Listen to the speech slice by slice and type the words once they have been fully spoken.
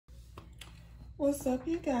What's up,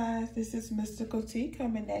 you guys? This is Mystical T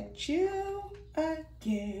coming at you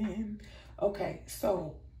again. Okay,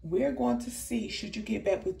 so we're going to see, should you get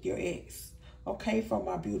back with your ex? Okay, from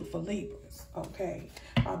my beautiful Libras. Okay,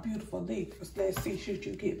 my beautiful Libras. Let's see, should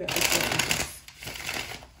you get back with your ex?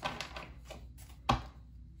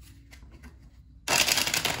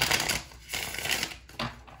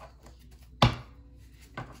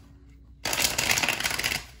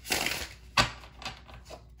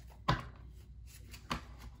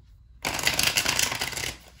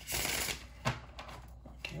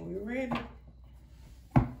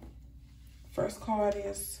 First card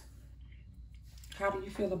is, how do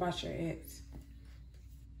you feel about your ex?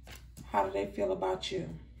 How do they feel about you?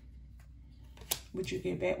 Would you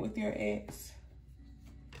get back with your ex?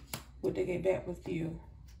 Would they get back with you?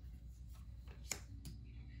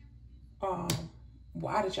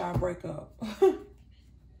 Why did y'all break up?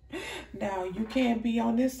 Now, you can't be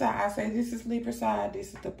on this side. I say this is Libra side,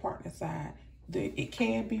 this is the partner side. It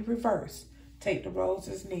can be reversed. Take the roles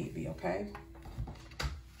as need be, okay?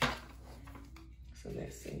 So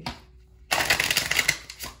let's see.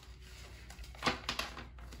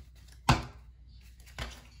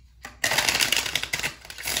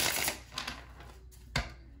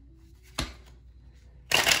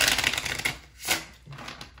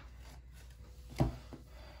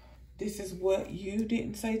 This is what you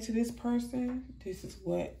didn't say to this person. This is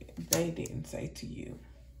what they didn't say to you.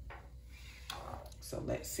 So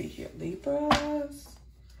let's see here, Libras.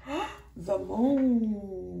 The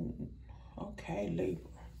moon. Okay, Libra.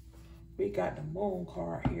 We got the moon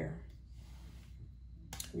card here.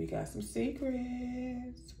 We got some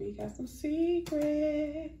secrets. We got some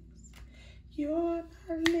secrets. You're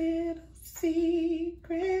my little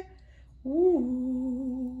secret.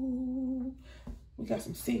 Ooh. We got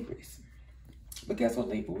some secrets. But guess what,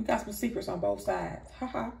 Libra? We got some secrets on both sides.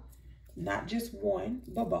 Haha. Not just one,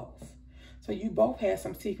 but both. So you both had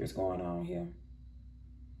some secrets going on here.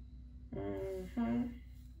 Mm-hmm.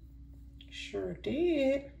 Sure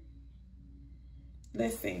did.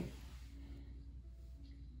 Let's see.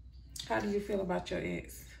 How do you feel about your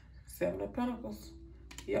ex? 7 of Pentacles.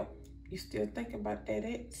 Yep. You still thinking about that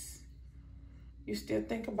ex? You still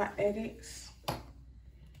thinking about that ex?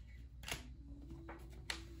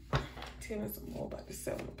 Tell me some more about the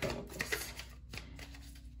 7 of Pentacles.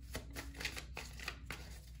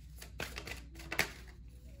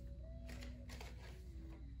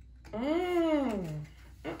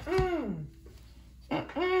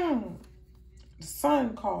 The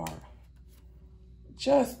Sun card,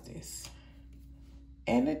 Justice,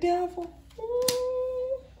 and the Devil.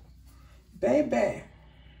 Ooh, baby.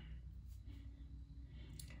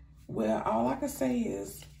 Well, all I can say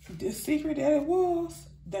is the secret that it was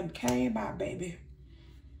done came out, baby.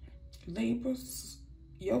 Libras,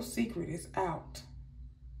 your secret is out.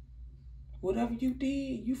 Whatever you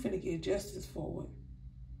did, you finna get justice for it.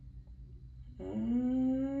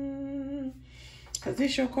 Because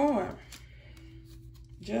it's your card.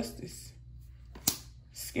 Justice.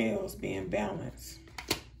 Scales being balanced.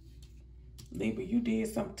 Libra, you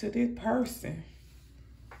did something to this person.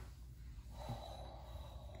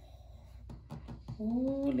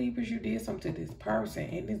 Ooh, Libras, you did something to this person.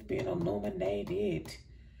 And it's been illuminated.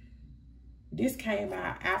 This came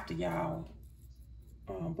out after y'all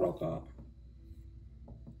broke up.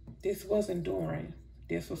 This wasn't during.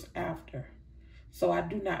 This was after. So I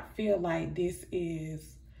do not feel like this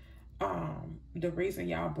is the reason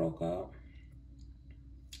y'all broke up.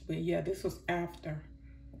 But yeah, this was after.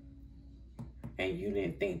 And you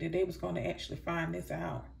didn't think that they was going to actually find this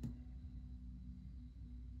out.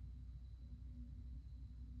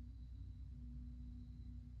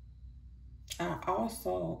 I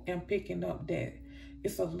also am picking up that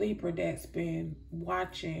it's a Libra that's been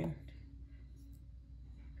watching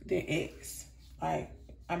their ex. Like,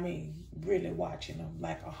 I mean, really watching them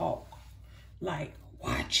like a hawk. Like,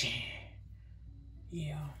 watching.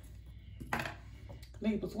 Yeah.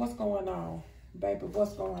 Libras, what's going on? Baby,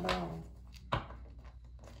 what's going on?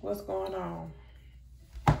 What's going on?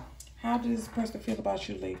 How does this person feel about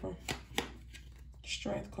you, Libra?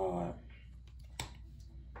 Strength card.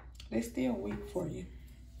 They're still weak for you.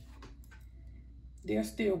 They're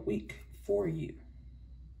still weak for you.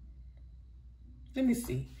 Let me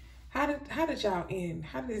see. How did y'all end?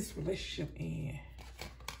 How did this relationship end?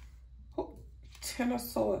 Oh, Ten of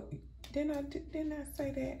Swords. Didn't I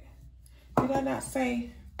say that? Did I not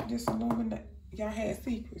say this illuminate? Y'all had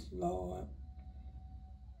secrets, Lord.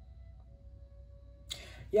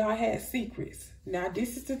 Y'all had secrets. Now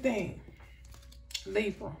this is the thing,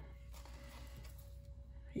 Libra.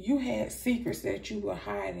 You had secrets that you were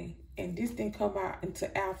hiding, and this didn't come out until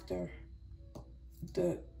after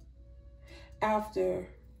after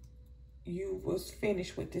you was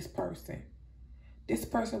finished with this person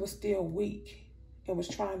was still weak and was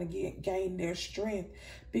trying to gain their strength,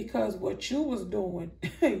 because what you was doing,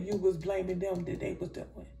 you was blaming them that they was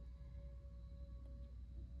doing.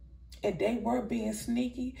 And they were being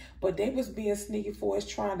sneaky, but they was being sneaky for us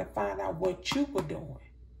trying to find out what you were doing.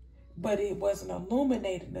 But it wasn't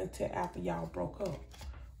illuminated until after y'all broke up,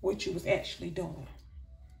 what you was actually doing.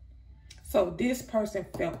 So this person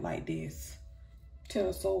felt like this. Ten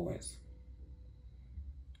of Swords.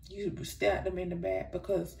 You stabbed them in the back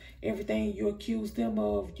because everything you accused them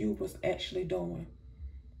of, you was actually doing.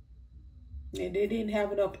 And they didn't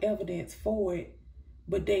have enough evidence for it,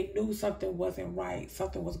 but they knew something wasn't right.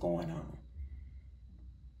 Something was going on.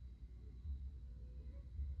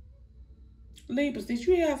 Libras, did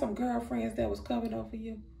you have some girlfriends that was coming over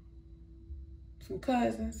you? Some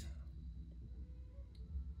cousins?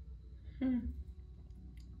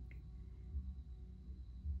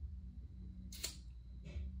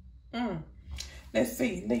 Let's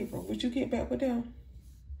see, Libra, would you get back with them?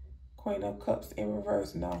 Queen of Cups in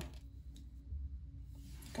reverse, no.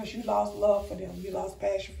 Because you lost love for them. You lost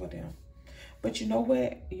passion for them. But you know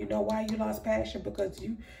what? You know why you lost passion? Because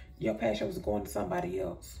your passion was going to somebody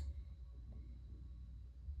else.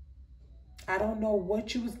 I don't know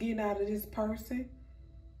what you was getting out of this person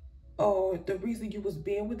or the reason you was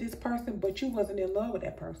being with this person, but you wasn't in love with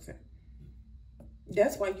that person.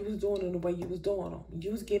 That's why you was doing them the way you was doing them.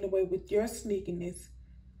 You was getting away with your sneakiness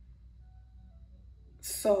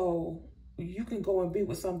so you can go and be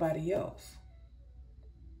with somebody else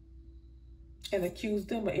and accuse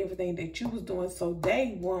them of everything that you was doing so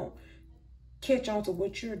they won't catch on to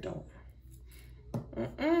what you're doing.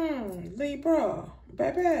 Libra,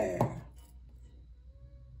 baby.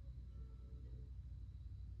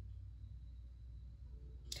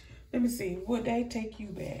 Let me see. Would they take you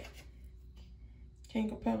back? King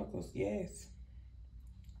of Pentacles, yes.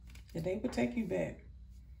 And they would take you back.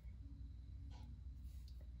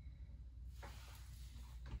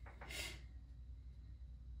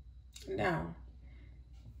 Now,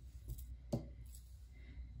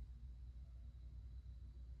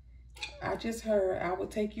 I just heard I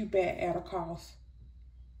would take you back at a cost.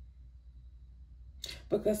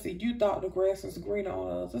 Because see, you thought the grass was greener on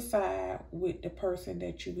the other side with the person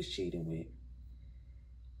that you was cheating with.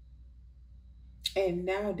 And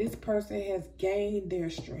now this person has gained their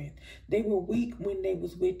strength. They were weak when they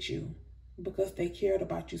was with you because they cared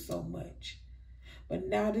about you so much. But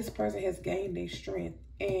now this person has gained their strength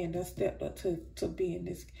and has stepped up to being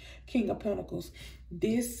this King of Pentacles.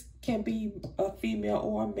 This can be a female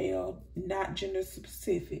or a male, not gender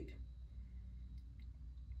specific.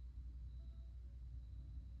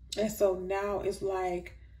 And so now it's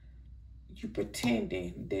like you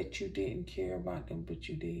pretending that you didn't care about them, but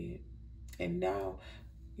you did. And now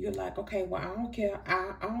you're like, okay, well, I don't care.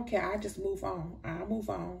 I don't care. I just move on. I move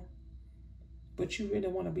on. But you really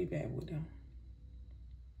want to be back with them.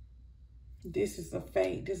 This is a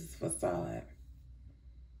fake. This is facade.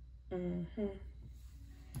 I'm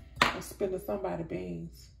spilling somebody's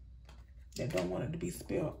beans that don't want it to be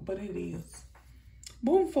spilled, but it is.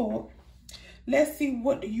 Moving forward. Let's see,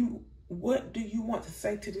 what do you want to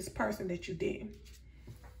say to this person that you didn't?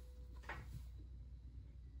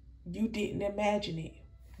 You didn't imagine it.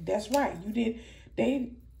 That's right. You did.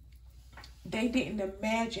 They didn't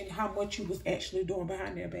imagine how much you was actually doing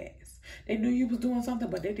behind their backs. They knew you was doing something,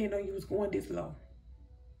 but they didn't know you was going this low.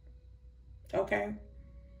 Okay,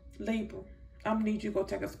 Libra, I'm gonna need you to go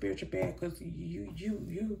take a spiritual bath because you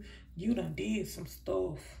done did some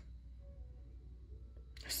stuff.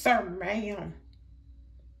 Sir, ma'am.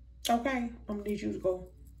 Okay, I'm gonna need you to go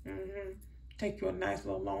take you a nice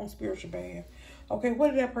little long spiritual bath. Okay,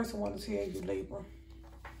 what did that person want to tell you, Libra?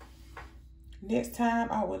 Next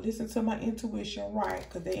time I will listen to my intuition, right?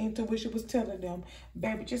 Because their intuition was telling them,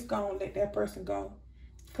 baby, just go and let that person go.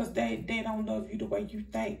 Because they don't love you the way you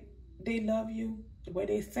think they love you. The way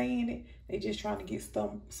they're saying it, they just trying to get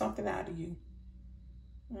something out of you.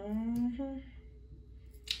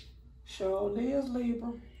 Sure is,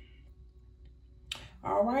 Libra.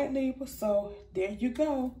 All right, Libra. So there you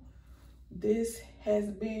go. This has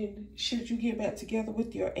been Should You Get Back Together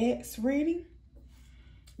with Your Ex reading.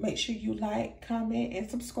 Make sure you like, comment, and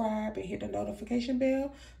subscribe and hit the notification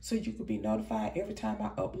bell so you can be notified every time I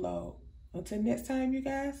upload. Until next time, you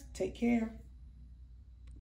guys, take care.